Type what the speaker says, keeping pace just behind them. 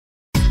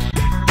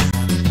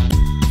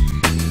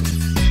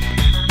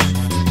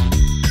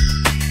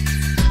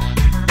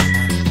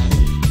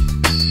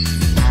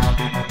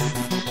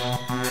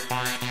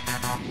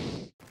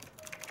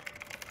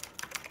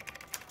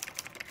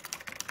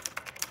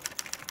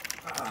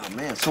Oh,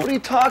 man, so what are you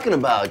talking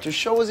about? Your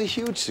show was a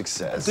huge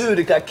success. Dude,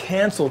 it got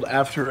canceled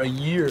after a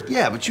year.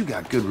 Yeah, but you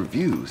got good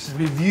reviews.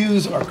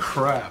 Reviews are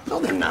crap. No,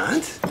 they're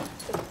not.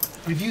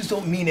 Reviews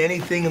don't mean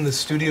anything in the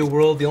studio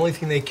world. The only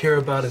thing they care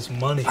about is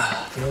money.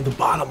 You know, the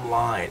bottom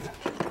line.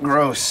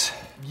 Gross.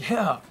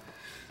 Yeah.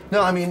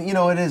 No, I mean, you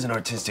know, it is an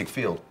artistic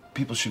field.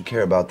 People should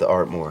care about the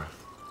art more.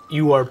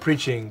 You are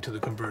preaching to the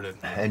converted.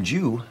 And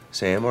you,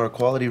 Sam, are a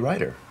quality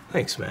writer.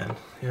 Thanks, man.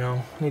 You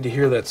know, I need to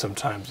hear that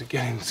sometimes. I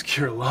get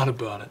insecure a lot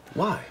about it.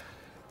 Why?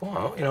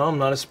 Well, you know, I'm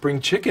not a spring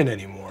chicken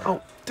anymore.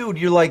 Oh, dude,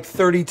 you're like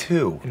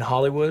 32. In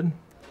Hollywood,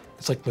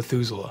 it's like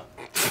Methuselah.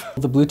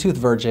 The Bluetooth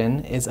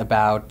Virgin is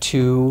about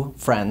two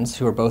friends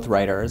who are both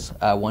writers,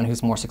 one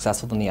who's more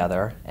successful than the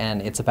other,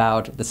 and it's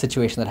about the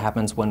situation that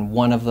happens when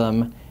one of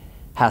them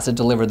has to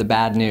deliver the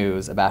bad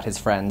news about his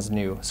friend's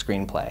new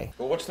screenplay.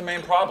 Well, what's the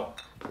main problem?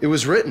 It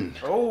was written.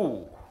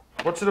 Oh,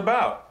 what's it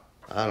about?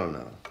 I don't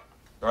know.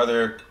 Are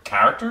there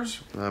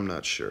characters? I'm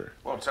not sure.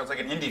 Well, it sounds like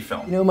an indie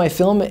film. You know, my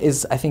film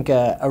is, I think,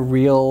 a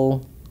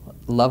real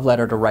love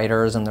letter to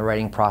writers and the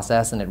writing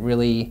process, and it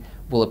really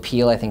will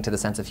appeal, I think, to the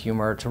sense of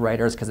humor to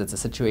writers, because it's a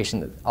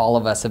situation that all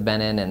of us have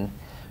been in, and,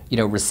 you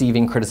know,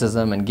 receiving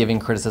criticism and giving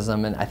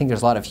criticism, and I think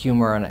there's a lot of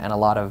humor and a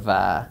lot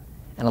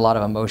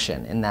of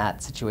emotion in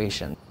that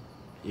situation.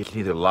 You can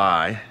either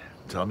lie,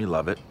 tell them you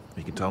love it, or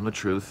you can tell them the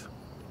truth,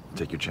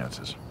 take your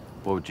chances.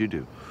 What would you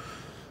do?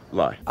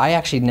 Lie. I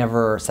actually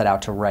never set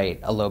out to write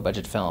a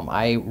low-budget film.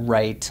 I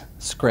write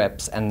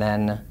scripts and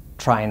then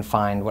try and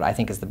find what I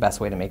think is the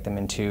best way to make them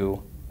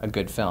into a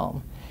good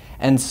film.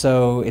 And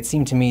so it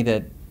seemed to me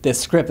that this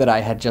script that I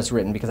had just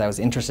written, because I was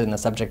interested in the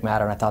subject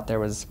matter and I thought there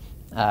was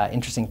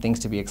interesting things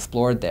to be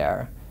explored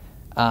there,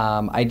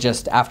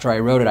 after I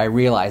wrote it, I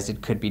realized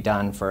it could be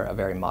done for a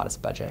very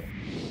modest budget.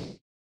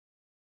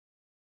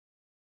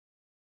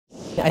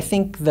 I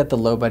think that the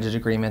low-budget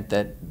agreement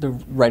that the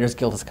Writers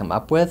Guild has come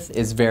up with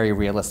is very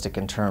realistic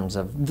in terms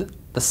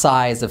of the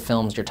size of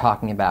films you're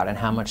talking about and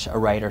how much a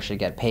writer should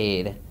get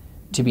paid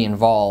to be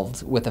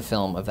involved with a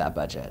film of that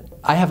budget.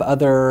 I have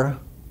other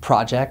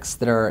projects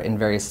that are in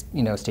various,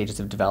 you know, stages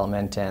of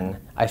development, and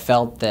I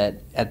felt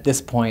that at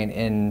this point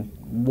in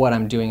what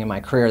I'm doing in my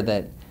career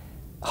that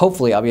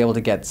hopefully I'll be able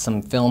to get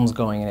some films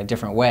going in a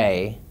different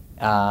way,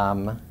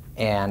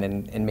 and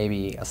in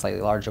maybe a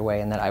slightly larger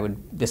way, and that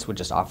this would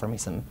just offer me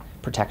some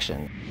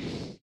protection.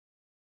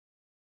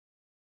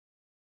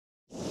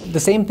 The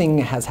same thing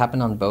has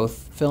happened on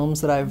both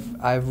films that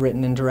I've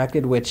written and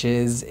directed, which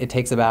is it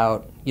takes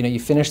about, you know, you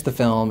finish the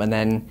film and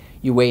then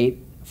you wait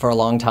for a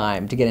long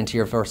time to get into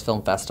your first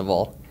film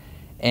festival,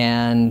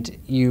 and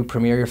you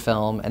premiere your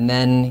film, and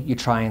then you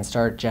try and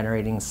start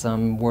generating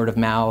some word of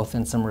mouth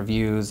and some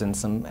reviews and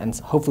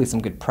hopefully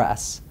some good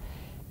press,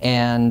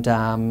 and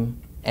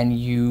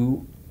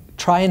you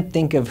try and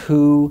think of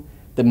who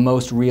the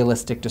most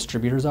realistic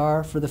distributors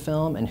are for the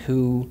film and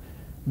who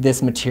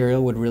this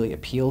material would really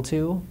appeal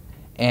to,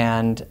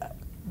 and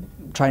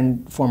try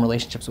and form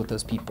relationships with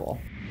those people.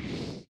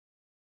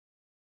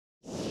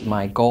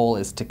 My goal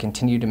is to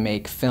continue to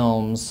make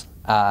films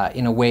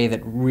in a way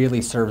that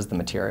really serves the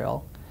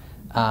material.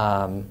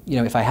 You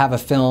know, if I have a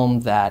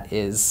film that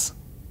is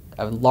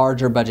a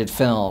larger budget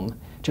film,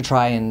 to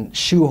try and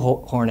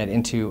shoehorn it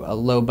into a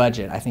low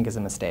budget, I think is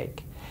a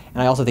mistake.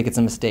 And I also think it's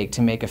a mistake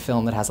to make a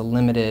film that has a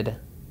limited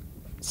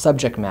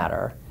subject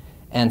matter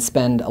and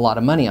spend a lot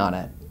of money on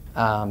it,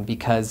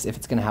 because if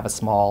it's going to have a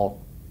small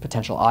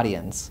potential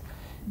audience,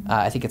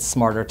 I think it's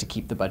smarter to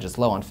keep the budgets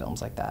low on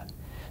films like that.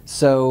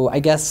 So I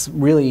guess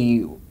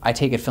really I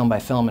take it film by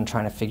film and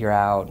trying to figure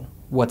out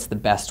what's the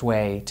best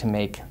way to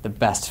make the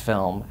best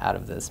film out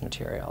of this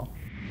material.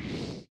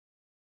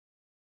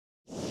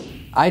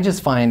 I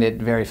just find it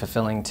very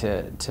fulfilling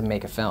to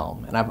make a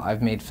film, and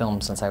I've made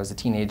films since I was a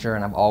teenager,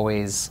 and I've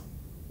always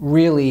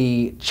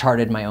really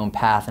charted my own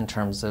path in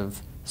terms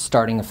of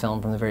starting a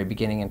film from the very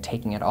beginning and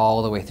taking it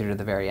all the way through to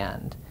the very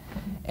end.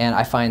 And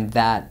I find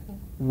that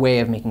way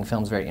of making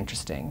films very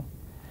interesting.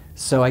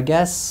 So I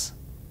guess,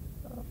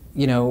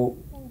 you know,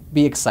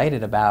 be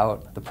excited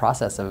about the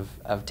process of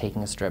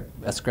taking a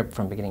script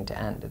from beginning to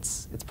end.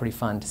 It's pretty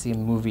fun to see a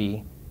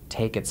movie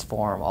take its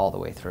form all the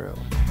way through.